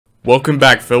Welcome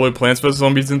back, fellow Plants vs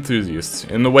Zombies enthusiasts.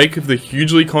 In the wake of the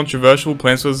hugely controversial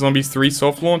Plants vs Zombies 3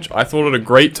 soft launch, I thought it a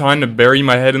great time to bury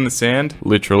my head in the sand,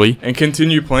 literally, and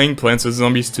continue playing Plants vs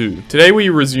Zombies 2. Today we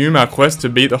resume our quest to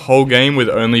beat the whole game with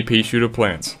only Peashooter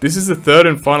plants. This is the third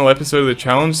and final episode of the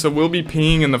challenge, so we'll be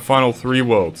peeing in the final 3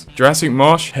 worlds: Jurassic,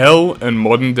 Marsh, Hell, and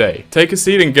Modern Day. Take a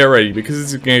seat and get ready, because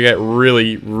it's gonna get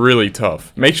really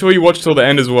tough. Make sure you watch till the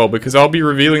end as well, because I'll be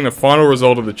revealing the final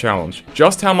result of the challenge.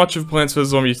 Just how much of Plants vs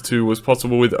Zombies 2 was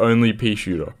possible with only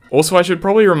Peashooter. Also, I should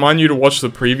probably remind you to watch the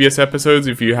previous episodes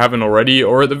if you haven't already,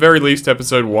 or at the very least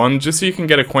episode 1, just so you can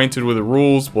get acquainted with the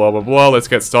rules, blah blah blah. Let's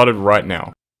get started right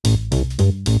now.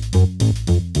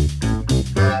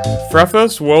 For our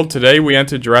first world today, we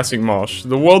enter Jurassic Marsh,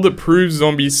 the world that proves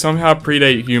zombies somehow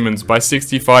predate humans by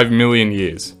 65 million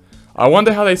years. I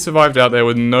wonder how they survived out there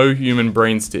with no human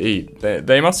brains to eat.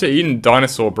 They must have eaten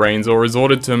dinosaur brains or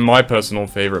resorted to my personal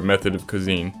favourite method of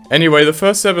cuisine. Anyway, the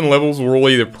first 7 levels were all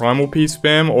either primal pea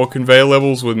spam or conveyor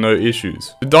levels with no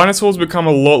issues. The dinosaurs become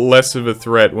a lot less of a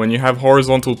threat when you have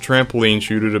horizontal trampoline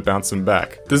shooter to bounce them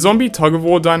back. The zombie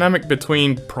tug-of-war dynamic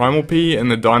between primal pea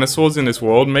and the dinosaurs in this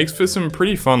world makes for some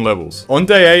pretty fun levels. On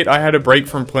day 8, I had a break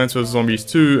from Plants vs Zombies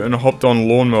 2 and hopped on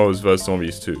Lawnmowers vs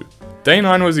Zombies 2. Day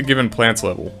 9 was a given plants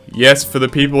level. Yes, for the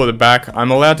people at the back, I'm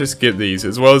allowed to skip these,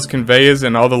 as well as conveyors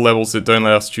and other levels that don't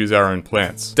let us choose our own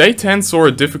plants. Day 10 saw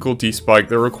a difficulty spike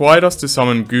that required us to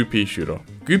summon Peashooter.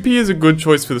 Goopy is a good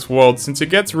choice for this world since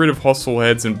it gets rid of hostile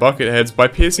heads and bucket heads by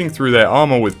piercing through their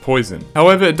armor with poison.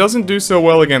 However, it doesn't do so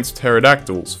well against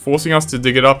pterodactyls, forcing us to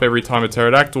dig it up every time a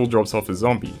pterodactyl drops off a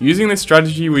zombie. Using this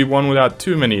strategy, we won without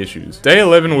too many issues. Day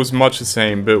 11 was much the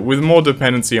same, but with more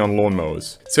dependency on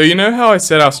lawnmowers. So you know how I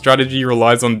said our strategy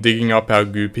relies on digging up our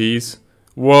goopies?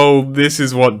 Well, this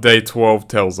is what day 12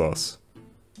 tells us.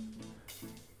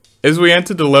 As we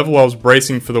entered the level, I was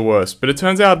bracing for the worst, but it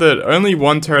turns out that only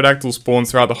 1 pterodactyl spawns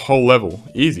throughout the whole level.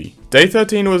 Easy. Day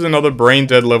 13 was another brain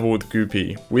dead level with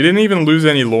Goopy. We didn't even lose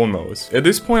any lawnmowers. At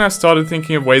this point I started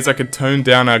thinking of ways I could tone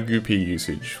down our Goopy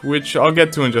usage, which I'll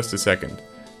get to in just a second.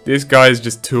 This guy is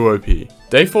just too OP.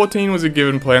 Day 14 was a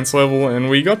given plants level,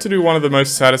 and we got to do one of the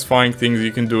most satisfying things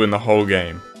you can do in the whole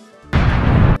game.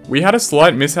 We had a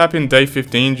slight mishap in day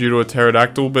 15 due to a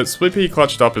pterodactyl, but Split Pea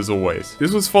clutched up as always.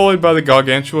 This was followed by the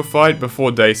Gargantua fight before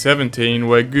day 17,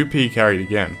 where Goopy carried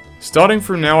again. Starting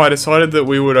from now, I decided that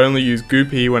we would only use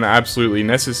Goopy when absolutely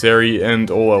necessary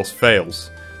and all else fails.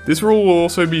 This rule will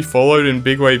also be followed in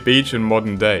Big Wave Beach and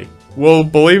Modern Day. Well,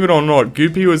 believe it or not,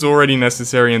 Goopy was already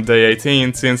necessary in day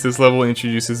 18 since this level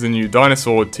introduces a new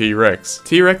dinosaur, T-Rex.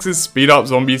 T-Rexes speed up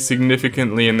zombies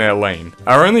significantly in their lane.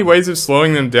 Our only ways of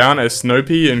slowing them down are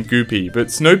Snowpea and Goopy, but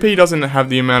Snowpea doesn't have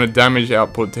the amount of damage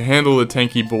output to handle the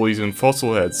tanky bullies and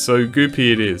fossil heads, so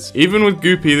Goopy it is. Even with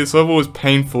Goopy, this level was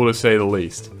painful to say the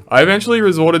least. I eventually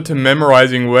resorted to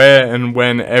memorizing where and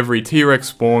when every T-Rex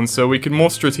spawns so we could more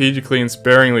strategically and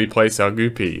sparingly place our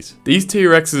Goopies. These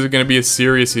T-Rexes are going to be a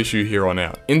serious issue here on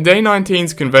out. In day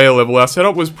 19's conveyor level, our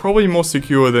setup was probably more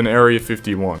secure than Area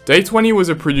 51. Day 20 was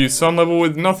a produced sun level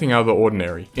with nothing out of the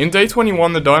ordinary. In day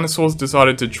 21, the dinosaurs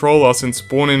decided to troll us and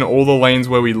spawn in all the lanes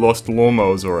where we lost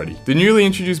lawnmowers already. The newly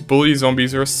introduced bully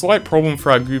zombies are a slight problem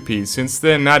for our Goopies since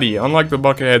they're natty, unlike the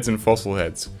bucketheads and fossil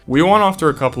heads. We won after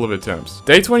a couple of attempts.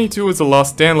 Day 22 was the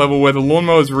last stand level where the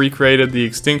lawnmowers recreated the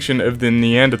extinction of the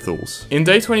Neanderthals. In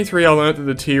day 23 I learnt that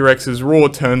the T-Rex's roar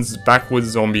turns backwards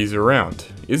zombies around.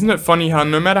 Isn't it funny how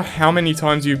no matter how many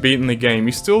times you've beaten the game,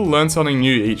 you still learn something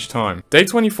new each time? Day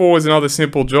 24 was another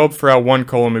simple job for our 1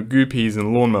 column of Goopies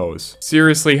and lawnmowers.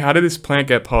 Seriously, how did this plant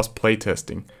get past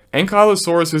playtesting?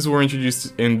 Ankylosauruses were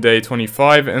introduced in day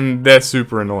 25 and they're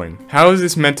super annoying. How is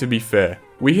this meant to be fair?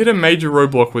 We hit a major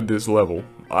roadblock with this level.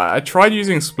 I tried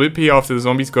using Split Pea after the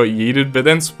zombies got yeeted, but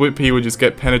then Split Pea would just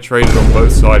get penetrated on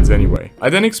both sides anyway. I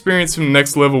then experienced some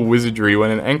next level wizardry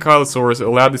when an Ankylosaurus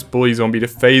allowed this bully zombie to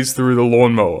phase through the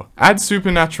lawnmower. Add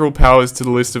supernatural powers to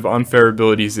the list of unfair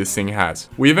abilities this thing has.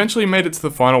 We eventually made it to the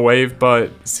final wave,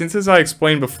 but since as I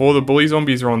explained before the bully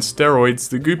zombies are on steroids,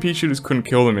 the Peashooters couldn't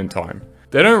kill them in time.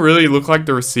 They don't really look like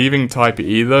the receiving type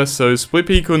either, so Split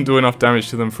Pea couldn't do enough damage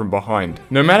to them from behind.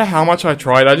 No matter how much I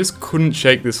tried, I just couldn't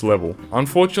shake this level.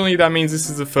 Unfortunately, that means this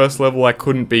is the first level I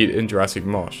couldn't beat in Jurassic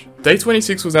Marsh. Day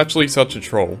 26 was actually such a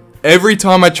troll. Every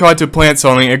time I tried to plant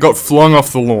something, it got flung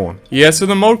off the lawn. Yeah, so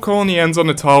the mold colony ends on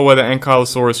a tile where the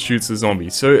Ankylosaurus shoots a zombie,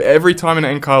 so every time an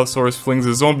Ankylosaurus flings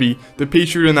a zombie, the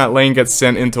Peashooter in that lane gets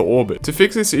sent into orbit. To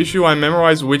fix this issue, I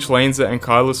memorized which lanes the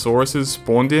Ankylosauruses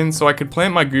spawned in, so I could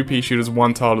plant my Peashooters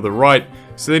 1 tile to the right,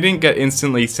 so they didn't get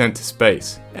instantly sent to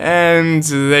space. and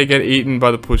they get eaten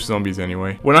by the push zombies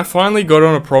anyway. When I finally got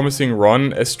on a promising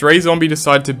run, a stray zombie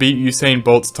decided to beat Usain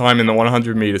Bolt's time in the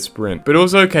 100-meter sprint. But it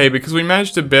was okay because we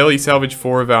managed to barely salvage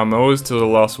 4 of our mowers to the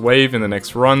last wave in the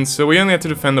next run, so we only had to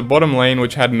defend the bottom lane,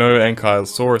 which had no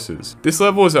ankylosauruses. This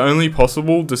level was only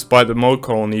possible despite the mold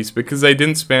colonies because they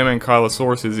didn't spam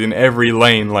ankylosauruses in every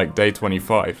lane like day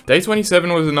 25. Day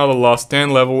 27 was another last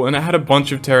stand level and it had a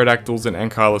bunch of pterodactyls and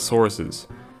ankylosauruses.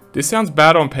 This sounds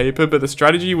bad on paper, but the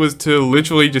strategy was to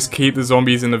literally just keep the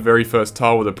zombies in the very first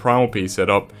tile with a primal piece set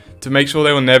up to make sure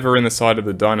they were never in the side of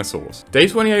the dinosaurs. Day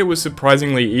 28 was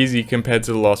surprisingly easy compared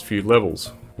to the last few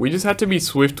levels. We just had to be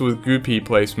swift with goopy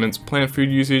placements, plant food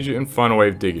usage, and final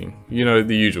wave digging. You know,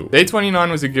 the usual. Day 29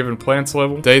 was a given plants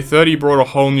level. Day 30 brought a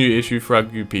whole new issue for our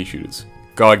goopy shooters.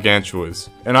 Gargantuas.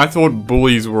 And I thought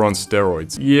bullies were on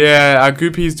steroids. Yeah, our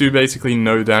goopies do basically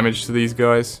no damage to these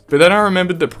guys. But then I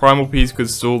remembered that primal peas could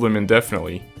stall them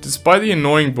indefinitely. Despite the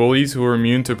annoying bullies who are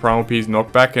immune to primal peas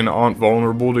knockback and aren't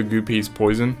vulnerable to goopies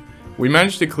poison, we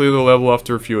managed to clear the level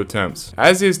after a few attempts.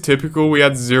 As is typical, we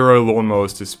had 0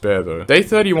 lawnmowers to spare though. Day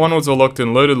 31 was a locked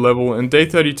and loaded level, and day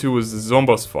 32 was the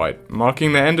Zomboss fight,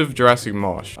 marking the end of Jurassic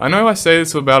Marsh. I know I say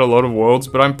this about a lot of worlds,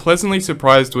 but I'm pleasantly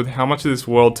surprised with how much of this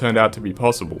world turned out to be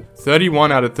possible.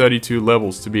 31 out of 32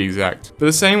 levels to be exact. But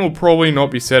the same will probably not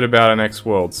be said about our next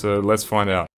world, so let's find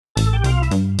out.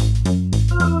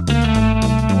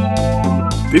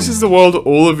 This is the world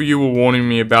all of you were warning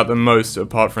me about the most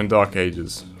apart from Dark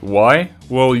Ages. Why?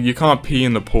 Well, you can't pee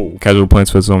in the pool. Casual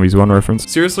Plants vs Zombies 1 reference.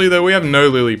 Seriously though, we have no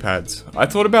lily pads. I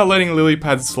thought about letting lily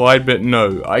pads slide, but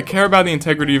no. I care about the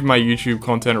integrity of my YouTube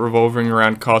content revolving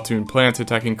around cartoon plants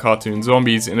attacking cartoon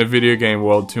zombies in a video game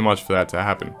world too much for that to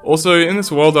happen. Also, in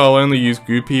this world I'll only use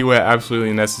goopy where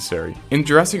absolutely necessary. In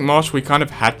Jurassic Marsh we kind of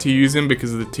had to use him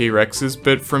because of the T-Rexes,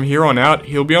 but from here on out,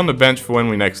 he'll be on the bench for when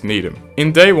we next need him.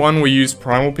 In day 1 we used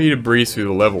Primal P to breeze through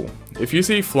the level. If you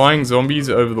see flying zombies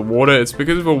over the water, it's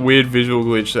because of a weird visual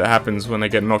glitch that happens when they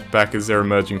get knocked back as they're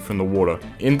emerging from the water.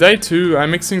 In day 2, I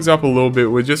mixed things up a little bit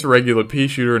with just regular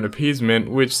Peashooter and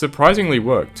appeasement, which surprisingly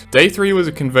worked. Day 3 was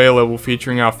a conveyor level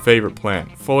featuring our favourite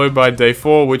plant, followed by day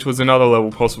 4, which was another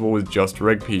level possible with just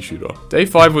reg Peashooter. Day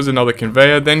 5 was another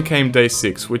conveyor, then came day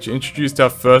 6, which introduced our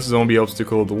first zombie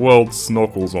obstacle of the world,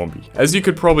 Snorkel Zombie. As you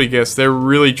could probably guess, they're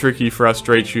really tricky for our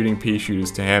straight shooting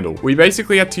Peashooters to handle. We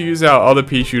basically had to use our other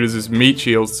Peashooters as meat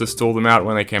shields to stall them out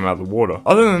when they came out of the water.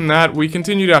 Other than that, we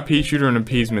continued our Peashooter and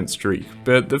appeasement streak,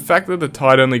 but the fact that the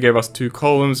tide only gave us 2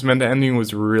 columns meant the ending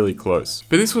was really close.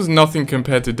 But this was nothing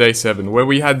compared to day 7, where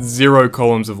we had 0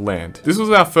 columns of land. This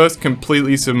was our first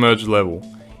completely submerged level.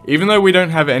 Even though we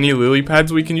don't have any lily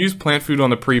pads, we can use plant food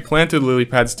on the pre-planted lily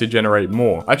pads to generate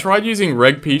more. I tried using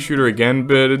reg Peashooter again,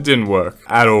 but it didn't work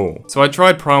at all. So I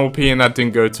tried primal P and that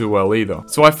didn't go too well either.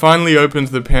 So I finally opened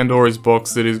the Pandora's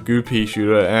box that is goo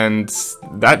Peashooter and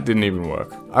that didn't even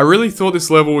work. I really thought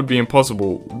this level would be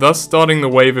impossible, thus starting the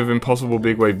wave of impossible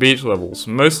big wave beach levels,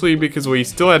 mostly because we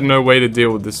still had no way to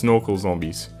deal with the snorkel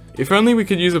zombies. If only we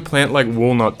could use a plant like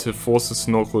walnut to force the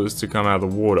snorkelers to come out of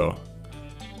the water.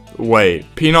 Wait,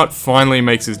 Peanut finally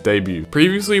makes his debut.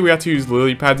 Previously we had to use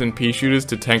lily pads and Peashooters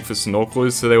to tank for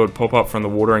snorkelers so they would pop up from the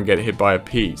water and get hit by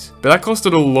appease. But that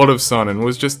costed a lot of sun and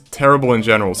was just terrible in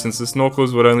general since the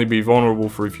snorkelers would only be vulnerable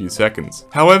for a few seconds.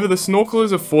 However, the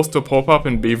snorkelers are forced to pop up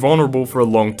and be vulnerable for a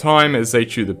long time as they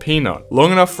chew the peanut,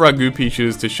 long enough for our goo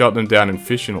Peashooters to shut them down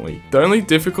efficiently. The only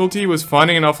difficulty was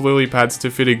finding enough lily pads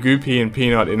to fit a goopy and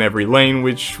peanut in every lane,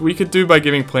 which we could do by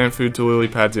giving plant food to lily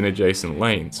pads in adjacent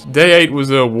lanes. Day 8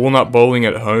 was a walnut bowling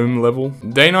at home level.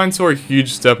 Day 9 saw a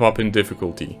huge step up in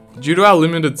difficulty. Due to our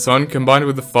limited sun combined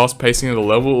with the fast pacing of the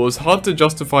level, it was hard to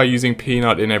justify using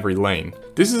peanut in every lane.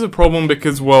 This is a problem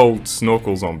because, well,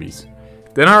 snorkel zombies.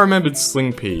 Then I remembered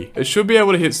Sling Pea. It should be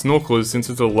able to hit snorkelers since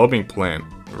it's a lobbing plant,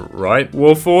 right?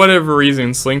 Well, for whatever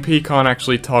reason, Sling Pea can't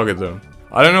actually target them.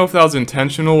 I don't know if that was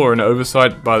intentional or an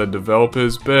oversight by the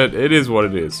developers, but it is what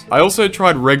it is. I also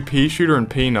tried reg Peashooter and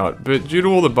Peanut, but due to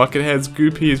all the bucket heads,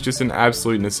 Goopy is just an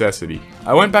absolute necessity.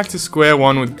 I went back to square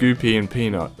one with Goopy and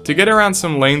Peanut. To get around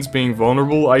some lanes being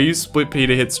vulnerable, I used Split Pea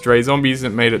to hit stray zombies that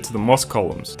made it to the moss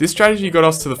columns. This strategy got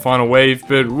us to the final wave,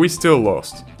 but we still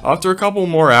lost. After a couple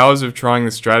more hours of trying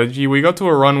the strategy, we got to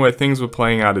a run where things were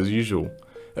playing out as usual.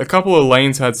 A couple of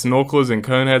lanes had snorkelers and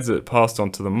coneheads that passed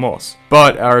onto the moss,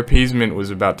 but our appeasement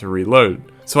was about to reload.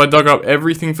 So I dug up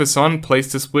everything for sun,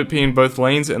 placed a split pea in both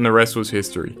lanes, and the rest was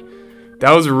history.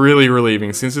 That was really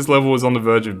relieving since this level was on the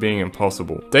verge of being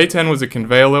impossible. Day 10 was a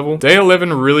conveyor level. Day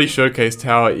 11 really showcased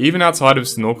how, even outside of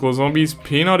snorkel zombies,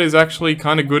 Peanut is actually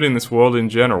kinda good in this world in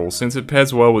general since it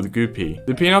pairs well with Goopy.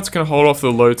 The Peanuts can hold off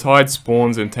the low tide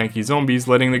spawns and tanky zombies,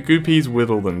 letting the Goopies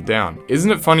whittle them down.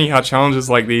 Isn't it funny how challenges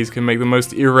like these can make the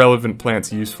most irrelevant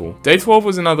plants useful? Day 12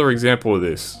 was another example of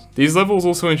this. These levels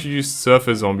also introduced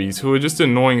surfer zombies who are just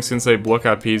annoying since they block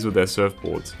our P's with their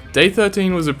surfboards. Day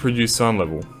 13 was a produce sun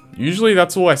level. Usually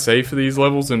that's all I say for these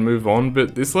levels and move on,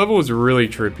 but this level is really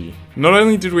trippy. Not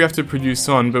only did we have to produce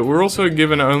sun, but we're also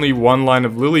given only one line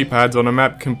of lily pads on a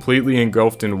map completely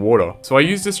engulfed in water. So I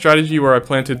used a strategy where I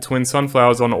planted twin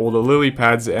sunflowers on all the lily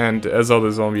pads, and as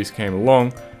other zombies came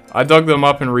along, I dug them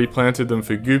up and replanted them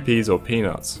for Goopies or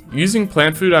Peanuts. Using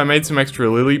plant food, I made some extra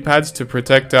lily pads to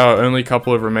protect our only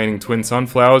couple of remaining twin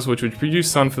sunflowers, which would produce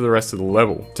sun for the rest of the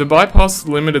level. To bypass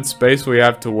the limited space we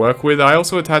have to work with, I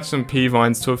also attached some pea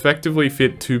vines to effectively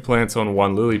fit 2 plants on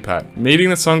 1 lily pad. Meeting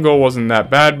the sun goal wasn't that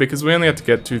bad because we only had to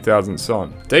get 2000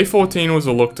 sun. Day 14 was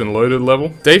a locked and loaded level.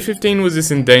 Day 15 was this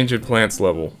endangered plants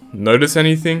level. Notice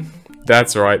anything?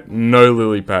 That's right, no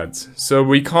lily pads, so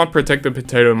we can't protect the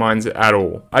potato mines at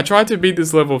all. I tried to beat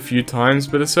this level a few times,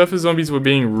 but the surfer zombies were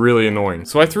being really annoying,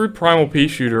 so I threw primal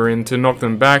Peashooter in to knock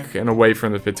them back and away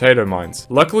from the potato mines.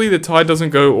 Luckily the tide doesn't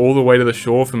go all the way to the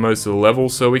shore for most of the level,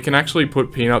 so we can actually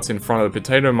put Peanuts in front of the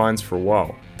potato mines for a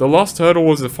while. The last hurdle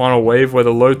was the final wave where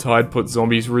the low tide put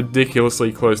zombies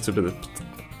ridiculously close to the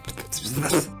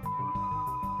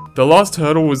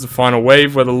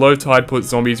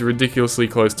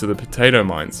potato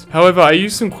mines. However, I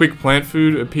used some quick plant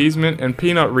food, appeasement, and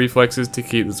peanut reflexes to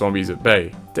keep the zombies at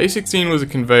bay. Day 16 was a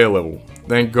conveyor level.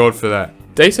 Thank God for that.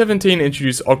 Day 17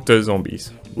 introduced octo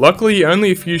zombies. Luckily,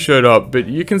 only a few showed up, but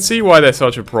you can see why they're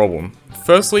such a problem.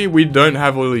 Firstly, we don't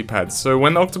have lily pads, so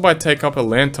when the octopi take up a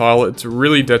land tile, it's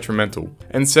really detrimental.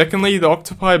 And secondly, the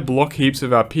octopi block heaps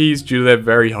of our peas due to their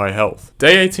very high health.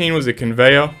 Day 18 was a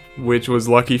conveyor, which was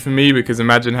lucky for me because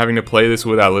imagine having to play this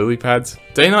without lily pads.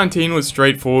 Day 19 was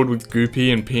straightforward with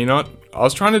Goopy and Peanut. I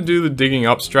was trying to do the digging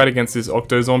up strat against this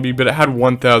octo zombie, but it had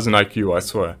 1000 IQ, I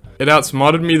swear. It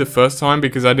outsmarted me the first time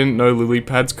because I didn't know lily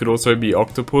pads could also be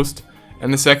octopused,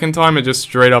 and the second time it just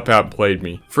straight up outplayed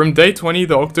me. From day 20,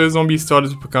 the octo zombies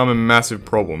started to become a massive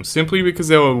problem, simply because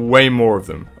there were way more of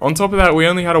them. On top of that, we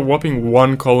only had a whopping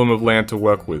 1 column of land to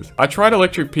work with. I tried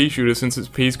electric Peashooter since its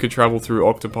peas could travel through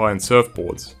octopi and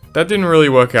surfboards. That didn't really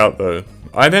work out though.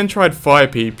 I then tried Fire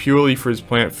Pea purely for his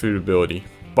plant food ability.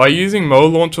 By using Mow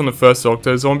Launch on the first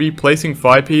octo zombie, placing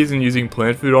Fire Peas and using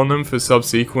plant food on them for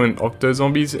subsequent octo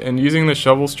zombies, and using the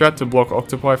shovel strat to block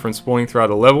octopi from spawning throughout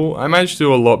the level, I managed to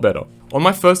do a lot better. On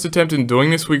my first attempt in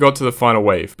doing this, we got to the final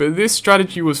wave, but this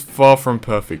strategy was far from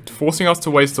perfect, forcing us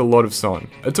to waste a lot of sun.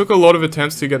 It took a lot of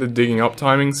attempts to get the digging up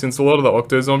timing, since a lot of the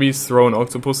octo zombies throw an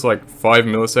octopus like 5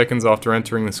 milliseconds after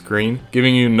entering the screen,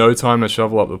 giving you no time to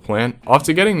shovel up the plant.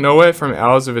 After getting nowhere from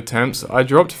hours of attempts, I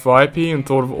dropped Fire Pea and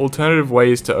thought of alternative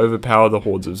ways to overpower the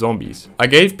hordes of zombies. I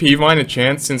gave P-Vine a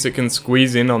chance since it can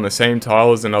squeeze in on the same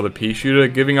tile as another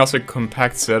Peashooter, giving us a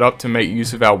compact setup to make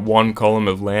use of our 1 column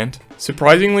of land.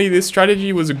 Surprisingly, this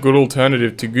strategy was a good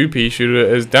alternative to Peashooter,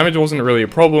 as damage wasn't really a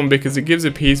problem because it gives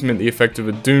appeasement the effect of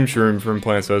a Doom Shroom from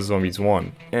Plants vs Zombies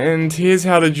 1. And here's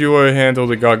how the duo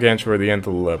handled the Gargantua at the end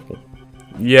of the level.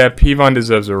 Yeah, P-Vine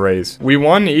deserves a raise. We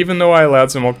won even though I allowed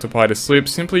some octopi to slip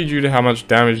simply due to how much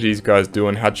damage these guys do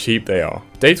and how cheap they are.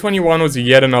 Day 21 was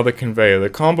yet another conveyor, the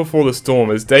calm before the storm,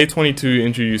 as day 22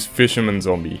 introduced Fisherman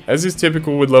Zombie. As is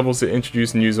typical with levels that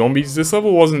introduce new zombies, this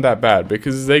level wasn't that bad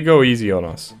because they go easy on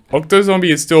us. Octo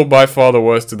Zombie is still by far the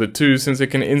worst of the two since it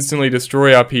can instantly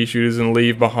destroy our Peashooters and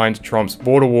leave behind Trump's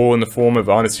border wall in the form of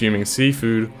unassuming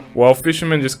seafood, while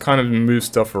Fisherman just kind of moves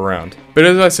stuff around. But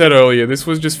as I said earlier, this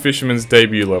was just Fisherman's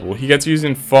debut level. He gets used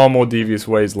in far more devious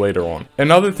ways later on.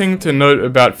 Another thing to note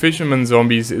about Fisherman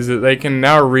Zombies is that they can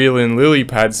now reel in lily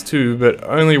pads too, but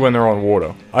only when they're on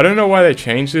water. I don't know why they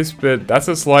changed this, but that's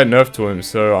a slight nerf to him,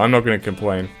 so I'm not going to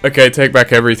complain. Okay, take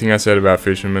back everything I said about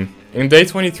Fisherman. In day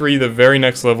 23, the very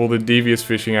next level, the devious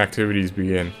fishing activities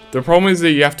begin. The problem is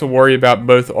that you have to worry about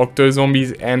both Octo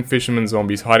Zombies and Fisherman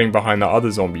Zombies hiding behind the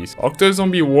other zombies. Octo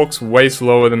Zombie walks way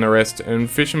slower than the rest, and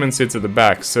Fisherman sits at the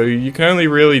back, so you can only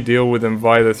really deal with them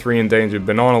via the 3 endangered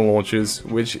banana launches,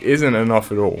 which isn't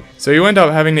enough at all. So you end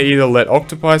up having to either let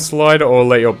octopi slide or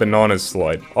let your bananas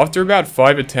slide. After about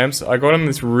 5 attempts, I got him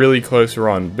this really close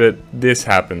run, but this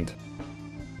happened.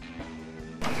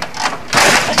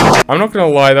 I'm not gonna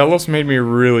lie, that loss made me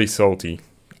really salty.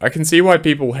 I can see why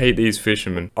people hate these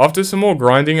fishermen. After some more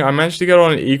grinding, I managed to get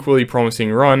on an equally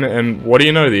promising run, and what do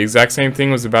you know, the exact same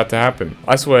thing was about to happen.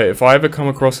 I swear, if I ever come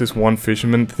across this one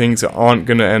fisherman, things aren't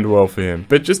gonna end well for him.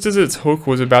 But just as its hook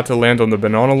was about to land on the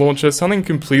banana launcher, something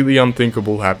completely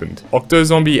unthinkable happened.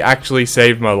 Octozombie actually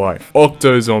saved my life.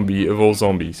 Octozombie of all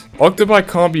zombies. Octopi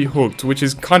can't be hooked, which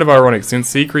is kind of ironic since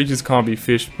sea creatures can't be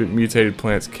fished but mutated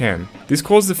plants can. This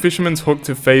caused the fisherman's hook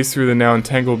to phase through the now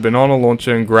entangled banana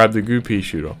launcher and grab the goo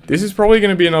Peashooter. This is probably going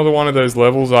to be another one of those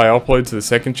levels I upload to the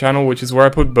second channel, which is where I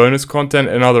put bonus content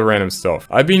and other random stuff.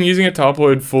 I've been using it to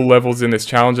upload full levels in this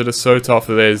challenge that are so tough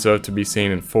that they deserve to be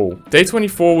seen in full. Day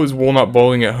 24 was Walnut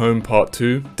Bowling at Home Part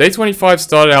 2. Day 25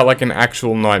 started out like an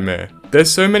actual nightmare. There's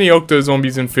so many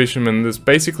octozombies and fishermen that it's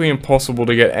basically impossible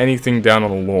to get anything down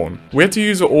on the lawn. We had to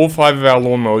use all 5 of our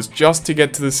lawnmowers just to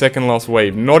get to the second last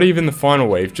wave, not even the final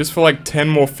wave, just for like 10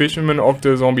 more fishermen,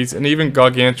 octozombies, and even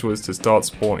gargantuas to start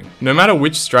spawning. No matter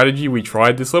which strategy we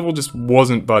tried, this level just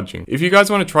wasn't budging. If you guys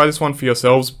want to try this one for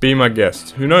yourselves, be my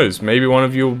guest. Who knows, maybe one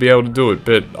of you will be able to do it,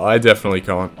 but I definitely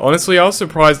can't. Honestly, I was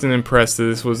surprised and impressed that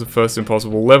this was the first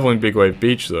impossible level in Big Wave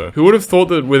Beach though. Who would have thought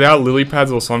that without lily pads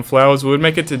or sunflowers, we would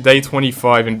make it to day 25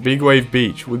 in Big Wave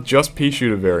Beach with just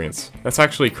Peashooter variants? That's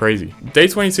actually crazy. Day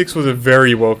 26 was a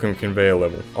very welcome conveyor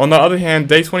level. On the other hand,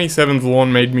 day 27's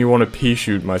lawn made me want to pea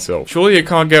shoot myself. Surely it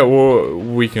can't get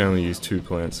we can only use 2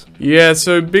 plants. Yeah,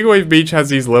 so Big Wave Beach has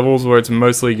these levels where it's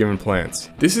mostly given plants.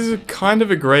 This is a kind of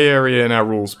a grey area in our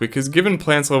rules because given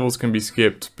plants levels can be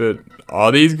skipped, but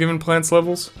are these given plants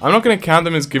levels? I'm not going to count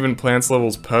them as given plants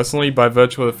levels personally by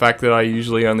virtue of the fact that I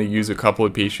usually only use a couple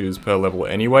of Peashooters per level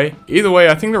anyway. Either way,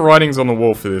 I think the writing's on the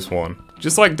wall for this one.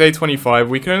 Just like day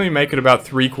 25, we can only make it about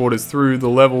 3/4 through the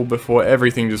level before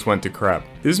everything just went to crap.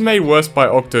 This is made worse by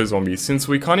octozombies, since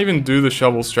we can't even do the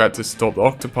shovel strat to stop the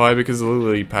octopi because of the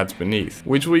lily pads beneath,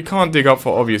 which we can't dig up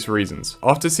for obvious reasons.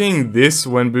 After seeing this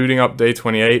when booting up day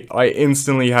 28, I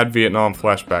instantly had Vietnam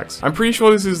flashbacks. I'm pretty sure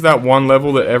this is that one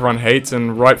level that everyone hates,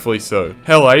 and rightfully so.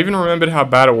 Hell, I even remembered how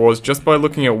bad it was just by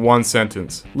looking at one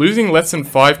sentence. Losing less than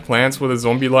 5 plants with a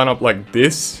zombie lineup like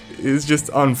this is just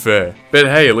unfair. But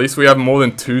hey, at least we have more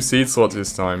than 2 seed slots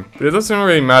this time. But it doesn't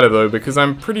really matter though, because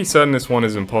I'm pretty certain this one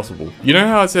is impossible. You know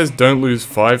how it says don't lose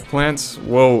 5 plants?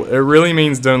 Well, it really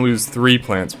means don't lose 3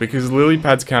 plants, because lily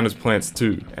pads count as plants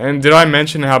too. And did I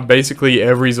mention how basically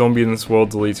every zombie in this world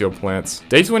deletes your plants?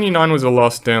 Day 29 was a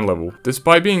last stand level.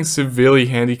 Despite being severely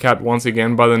handicapped once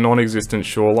again by the non-existent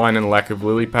shoreline and lack of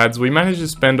lily pads, we managed to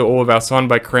spend all of our sun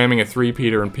by cramming a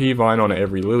 3-peater and P-vine on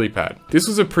every lily pad. This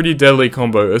was a pretty deadly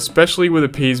combo, especially with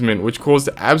appeasement, which caused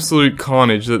absolute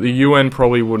carnage that the UN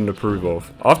probably wouldn't approve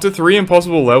of. After 3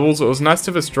 impossible levels, it was nice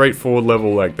to have a straightforward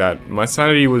level like that. My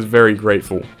sanity was very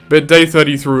grateful. But day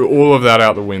 30 threw all of that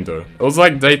out the window. It was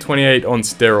like day 28 on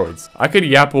steroids. I could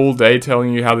yap all day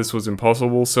telling you how this was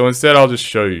impossible, so instead I'll just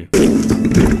show you.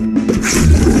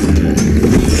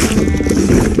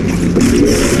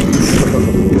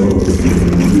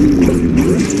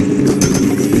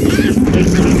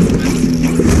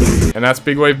 And that's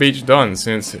Big Wave Beach done,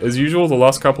 since, as usual, the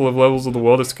last couple of levels of the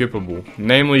world are skippable.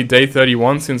 Namely, day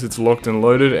 31 since it's locked and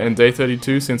loaded, and day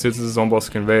 32 since it's a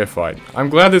Zomboss conveyor fight. I'm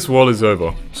glad this world is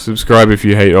over. Subscribe if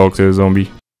you hate Octozombie.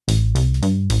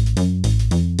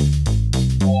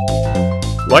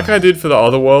 Like I did for the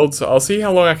other worlds, I'll see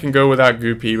how long I can go without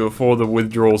Goopy before the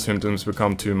withdrawal symptoms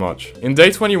become too much. In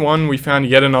day 21, we found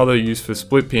yet another use for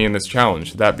Split Pea in this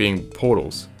challenge, that being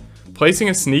portals. Placing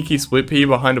a sneaky Split Pea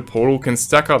behind a portal can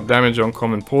stack up damage on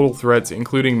common portal threats,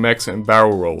 including mechs and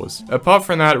barrel rollers. Apart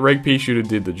from that, Reg Peashooter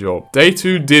did the job. Day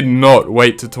 2 did not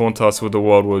wait to taunt us with the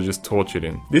world we were just tortured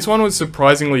in. This one was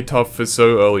surprisingly tough for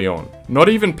so early on. Not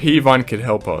even P-vine could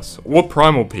help us, or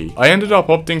Primal Pea. I ended up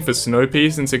opting for Snow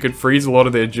Pea since it could freeze a lot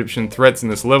of the Egyptian threats in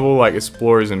this level like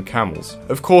explorers and camels.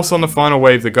 Of course, on the final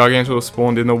wave, the Gargantua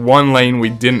spawned in the one lane we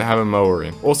didn't have a mower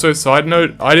in. Also, side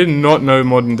note, I did not know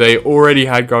Modern Day already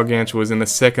had Gargantuas in the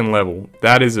second level.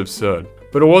 That is absurd.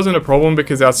 But it wasn't a problem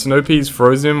because our Snow Peas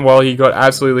froze him while he got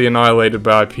absolutely annihilated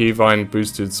by our P-vine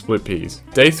boosted Split Peas.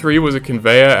 Day 3 was a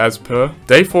conveyor as per.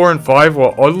 Day 4 and 5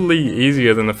 were oddly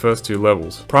easier than the first 2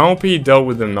 levels. Primal Pea dealt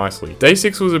with them nicely. Day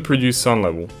 6 was a Produce Sun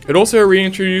level. It also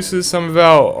reintroduces some of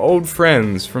our old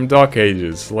friends from Dark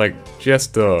Ages, like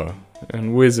Jester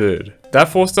and Wizard. That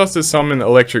forced us to summon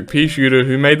Electric Peashooter,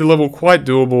 who made the level quite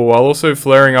doable while also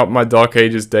flaring up my Dark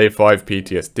Ages Day 5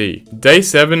 PTSD. Day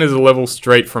 7 is a level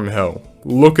straight from hell.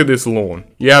 Look at this lawn.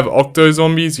 You have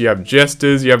octozombies, you have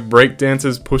jesters, you have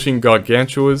breakdancers pushing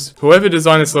gargantuas. Whoever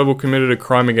designed this level committed a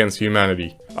crime against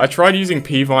humanity. I tried using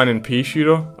P-Vine and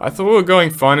Peashooter. I thought we were going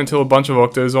fine until a bunch of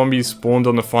octo zombies spawned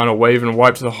on the final wave and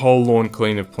wiped the whole lawn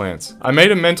clean of plants. I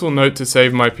made a mental note to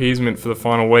save my appeasement for the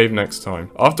final wave next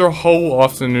time. After a whole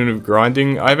afternoon of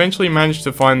grinding, I eventually managed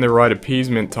to find the right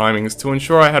appeasement timings to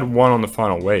ensure I had one on the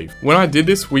final wave. When I did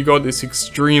this, we got this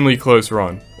extremely close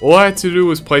run. All I had to do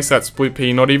was place that split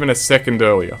pea not even a second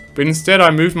earlier, but instead I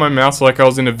moved my mouse like I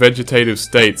was in a vegetative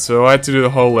state, so I had to do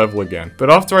the whole level again. But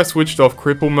after I switched off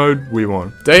cripple mode, we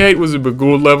won. Day 8 was a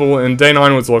begooled level, and day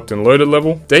 9 was locked and loaded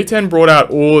level. Day 10 brought out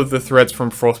all of the threats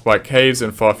from Frostbite Caves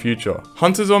and Far Future.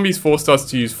 Hunter zombies forced us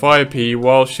to use Fire Pea,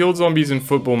 while shield zombies and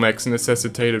football mechs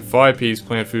necessitated Fire Pea's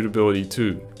plant food ability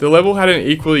too. The level had an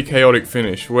equally chaotic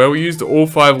finish, where we used all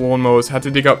 5 lawnmowers, had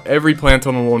to dig up every plant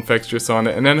on the lawn fexture sign,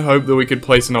 and then hope that we could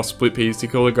place enough split peas to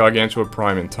kill the Gargantua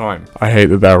Prime in time. I hate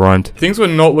that rhymed. Things were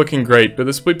not looking great, but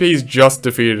the split peas just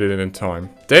defeated it in time.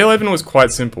 Day 11 was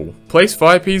quite simple. Place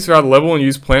fire peas throughout the level and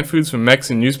use plant foods for mechs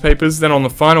and newspapers, then on the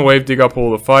final wave dig up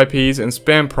all the fire peas and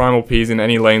spam primal peas in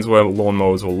any lanes where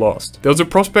lawnmowers were lost. There was a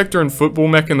prospector and football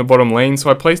mech in the bottom lane, so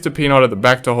I placed a peanut at the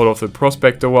back to hold off the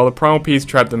prospector while the primal peas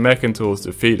trapped the mech until it was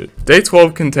defeated. Day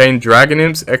 12 contained dragon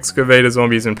imps, excavator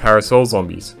zombies and parasol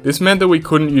zombies. This meant that we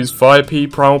couldn't use fire pea,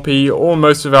 primal pea, or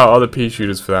most of our other pea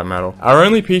shooters for that matter. Our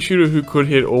only pea shooter who could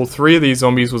hit all 3 of these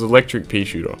zombies was electric pea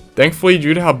shooter. Thankfully,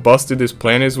 due to how busted this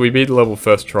plan is, we beat the level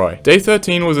first try. Day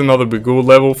 13 was another begooled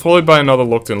level, followed by another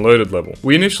locked and loaded level.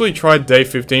 We initially tried day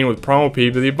 15 with primal pea,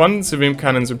 but the abundance of imp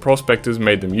cannons and prospectors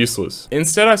made them useless.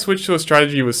 Instead, I switched to a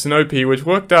strategy with snow pea, which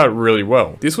worked out really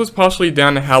well. This was partially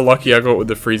down to how lucky I got with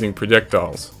the freezing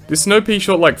projectiles. This snow pea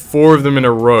shot like 4 of them in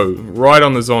a row, right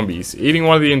on the zombies, eating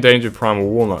one of the endangered primal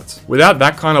walnuts. Without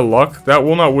that kind of luck, that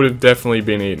walnut would have definitely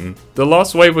been eaten. The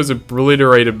last wave was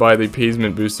obliterated by the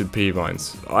appeasement boosted pea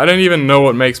vines. I don't even know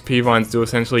what makes pea vines do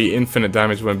essentially infinite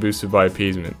damage when boosted by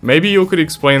appeasement. Maybe you could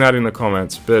explain that in the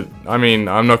comments, but I mean,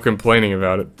 I'm not complaining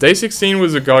about it. Day 16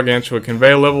 was a gargantua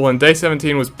conveyor level, and day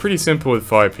 17 was pretty simple with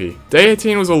fire pea. Day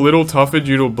 18 was a little tougher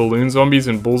due to balloon zombies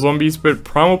and bull zombies, but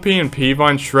primal pea and pea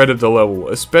vine shredded the level,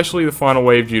 especially the final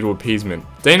wave due to appeasement.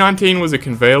 Day 19 was a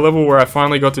conveyor level where I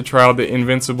finally got to try out the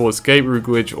invincible escape route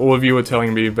glitch all of you were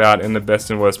telling me about in the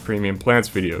best and worst premium plants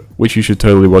video, which you should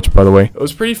totally watch by the way. It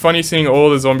was pretty funny seeing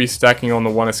all the zombies stacking on the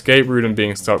one escape route and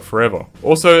being stuck forever.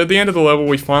 Also, at the end of the level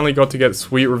we finally got to get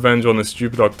sweet revenge on the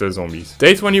stupid octo zombies.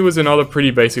 Day 20 was another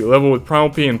pretty basic level with primal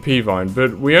pea and pea vine,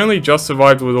 but we only just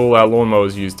survived with all our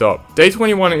lawnmowers used up. Day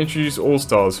 21 introduced all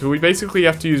stars, who we basically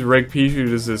have to use reg pea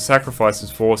shooters as sacrifices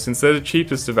for since they're the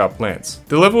cheapest of our plants.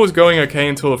 The level was going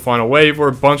okay until the final wave where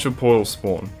a bunch of portals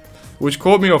spawn, which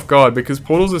caught me off guard because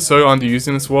portals are so underused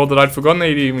in this world that I'd forgotten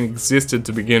they even existed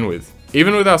to begin with.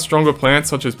 Even with our stronger plants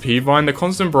such as P-Vine, the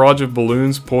constant barrage of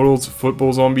balloons, portals,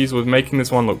 football zombies was making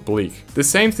this one look bleak. The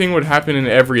same thing would happen in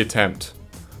every attempt.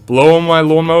 Blow on my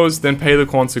lawnmowers, then pay the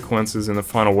consequences in the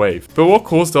final wave. But what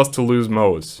caused us to lose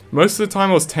mowers? Most of the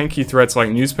time it was tanky threats like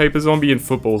newspaper zombie and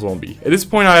football zombie. At this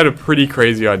point I had a pretty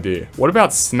crazy idea. What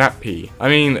about snap pea? I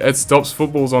mean, it stops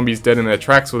football zombies dead in their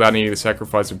tracks without needing to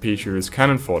sacrifice a pea shooter as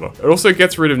cannon fodder. It also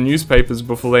gets rid of newspapers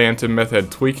before they enter method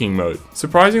tweaking mode.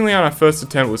 Surprisingly, on our first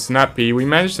attempt with snap pea, we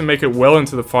managed to make it well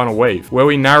into the final wave, where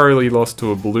we narrowly lost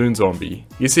to a balloon zombie.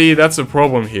 You see, that's the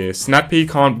problem here. Snap pea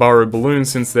can't burrow balloons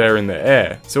since they're in the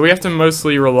air, so we have to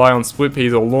mostly rely on split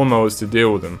peas or lawnmowers to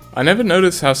deal with them. I never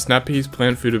noticed how snap pea's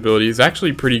plant food ability is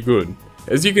actually pretty good.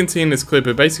 As you can see in this clip,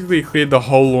 it basically cleared the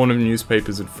whole lawn of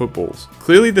newspapers and footballs.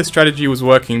 Clearly the strategy was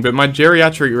working, but my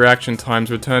geriatric reaction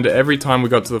times returned every time we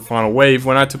got to the final wave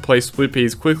when I had to place split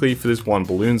peas quickly for this one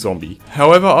balloon zombie.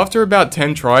 However, after about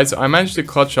 10 tries, I managed to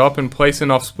clutch up and place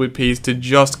enough split peas to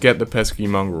just get the pesky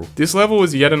mongrel. This level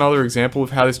was yet another example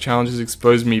of how this challenge has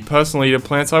exposed me personally to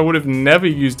plants I would have never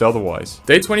used otherwise.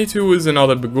 Day 22 was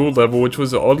another begooled level, which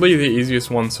was oddly the easiest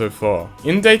one so far.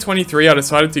 In day 23 I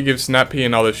decided to give snap pea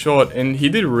another shot, and he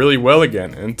did really well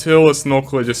again, until a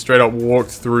snorkeler just straight up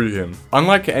walked through him.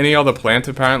 Unlike any other plant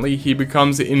apparently, he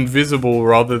becomes invisible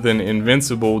rather than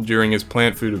invincible during his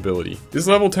plant food ability. This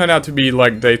level turned out to be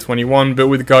like day 21, but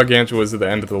with gargantuas at the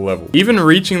end of the level. Even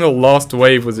reaching the last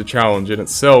wave was a challenge in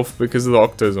itself because of the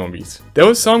octo zombies. There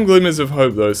was some glimmers of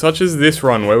hope though, such as this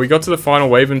run where we got to the final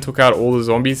wave and took out all the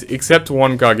zombies except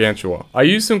one gargantua. I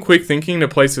used some quick thinking to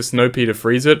place a snow pea to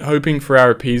freeze it, hoping for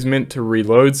our appeasement to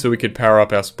reload so we could power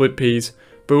up our split peas,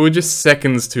 but we were just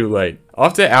seconds too late.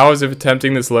 After hours of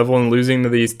attempting this level and losing to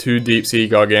these 2 deep sea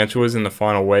gargantuas in the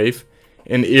final wave,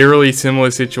 an eerily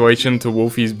similar situation to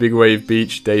Wolfie's Big Wave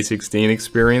Beach Day 16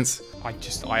 experience.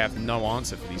 I have no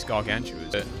answer for these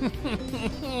gargantuas.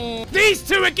 These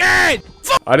two again!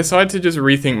 I decided to just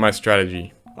rethink my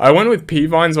strategy. I went with pea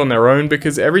vines on their own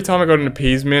because every time I got an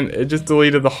appeasement, it just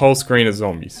deleted the whole screen of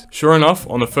zombies. Sure enough,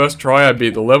 on the first try I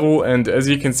beat the level, and as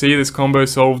you can see, this combo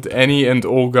solved any and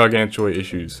all gargantua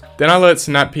issues. Then I let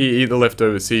Snap Pea eat the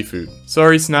leftover seafood.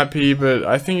 Sorry Snap Pea, but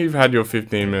I think you've had your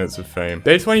 15 minutes of fame.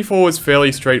 Day 24 was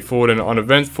fairly straightforward and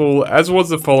uneventful, as was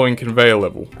the following conveyor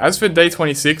level. As for day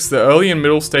 26, the early and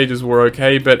middle stages were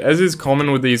okay, but as is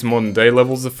common with these modern day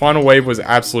levels, the final wave was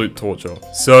absolute torture.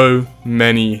 So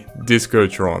many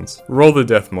discotrons. Roll the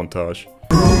death montage.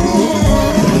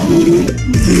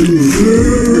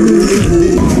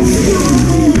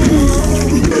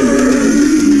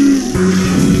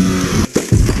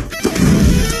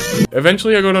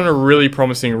 Eventually I got on a really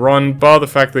promising run, bar the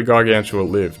fact that Gargantua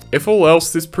lived. If all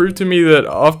else, this proved to me that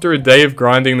after a day of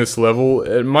grinding this level,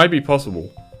 it might be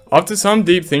possible. After some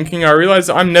deep thinking, I realized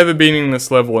I'm never beating this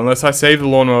level unless I save the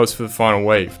lawnmowers for the final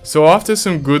wave. So after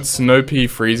some good snow pea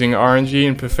freezing RNG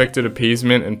and perfected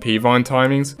appeasement and pea vine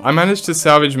timings, I managed to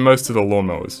salvage most of the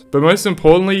lawnmowers. But most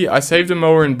importantly, I saved a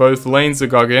mower in both lanes the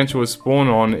Gargantua spawned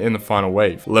on in the final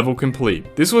wave. Level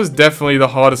complete. This was definitely the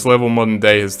hardest level modern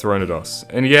day has thrown at us,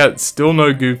 and yet still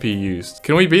no goopy used.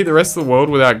 Can we beat the rest of the world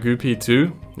without goopy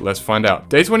too? Let's find out.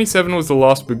 Day 27 was the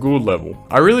last Begooled level.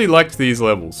 I really liked these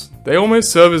levels. They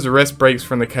almost serve as rest breaks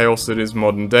from the chaos that is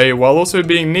modern day, while also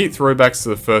being neat throwbacks to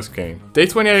the first game. Day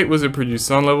 28 was a Produce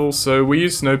Sun level, so we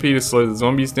used Snow Pea to slow the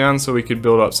zombies down so we could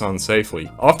build up sun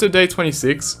safely. After day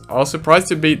 26, I was surprised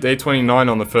to beat day 29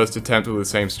 on the first attempt with the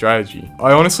same strategy.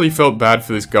 I honestly felt bad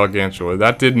for this Gargantua,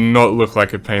 that did not look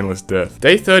like a painless death.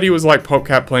 Day 30 was like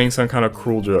PopCap playing some kind of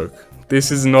cruel joke. This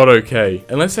is not okay.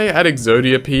 Unless they add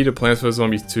Exodia P to Plants vs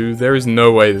Zombies 2, there is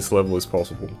no way this level is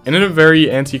possible. And in a very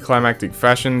anticlimactic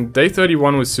fashion, day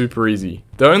 31 was super easy.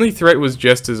 The only threat was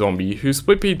Jester Zombie, who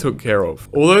Split Pea took care of.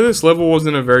 Although this level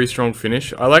wasn't a very strong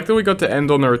finish, I like that we got to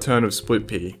end on the return of Split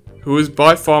Pea, who is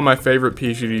by far my favourite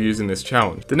Peashooter to use in this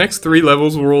challenge. The next 3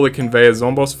 levels were all the conveyor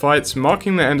zomboss fights,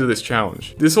 marking the end of this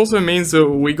challenge. This also means that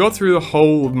we got through the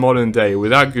whole of modern day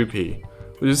without Goopy,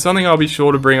 which is something I'll be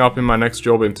sure to bring up in my next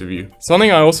job interview. Something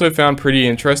I also found pretty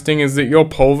interesting is that your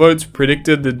poll votes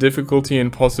predicted the difficulty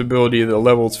and possibility of the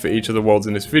levels for each of the worlds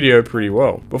in this video pretty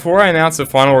well. Before I announce the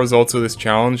final results of this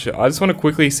challenge, I just want to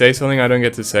quickly say something I don't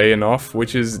get to say enough,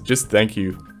 which is just thank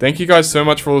you. Thank you guys so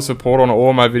much for all the support on all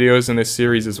of my videos in this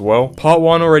series as well. Part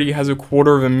 1 already has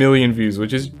 250,000 views,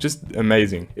 which is just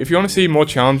amazing. If you want to see more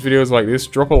challenge videos like this,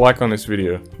 drop a like on this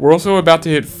video. We're also about to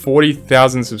hit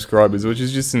 40,000 subscribers, which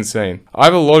is just insane. I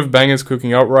have a lot of bangers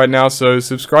cooking up right now, so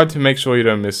subscribe to make sure you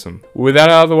don't miss them. With that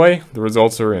out of the way, the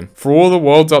results are in. For all the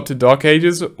worlds up to Dark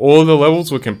Ages, all of the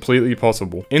levels were completely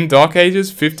possible. In Dark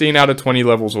Ages, 15 out of 20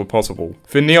 levels were possible.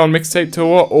 For Neon Mixtape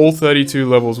Tour, all 32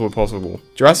 levels were possible.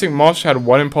 Jurassic Marsh had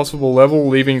 1 impossible level,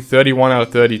 leaving 31 out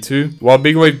of 32, while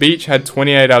Big Wave Beach had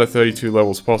 28 out of 32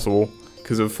 levels possible,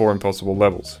 because of 4 impossible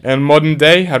levels. And Modern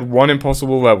Day had 1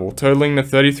 impossible level, totaling to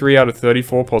 33 out of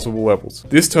 34 possible levels.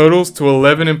 This totals to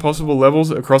 11 impossible levels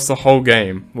across the whole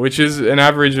game, which is an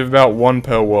average of about 1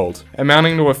 per world,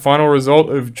 amounting to a final result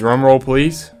of, drumroll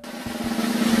please,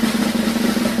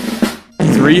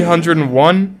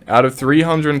 301 out of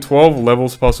 312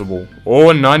 levels possible,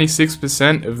 or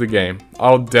 96% of the game.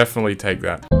 I'll definitely take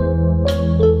that.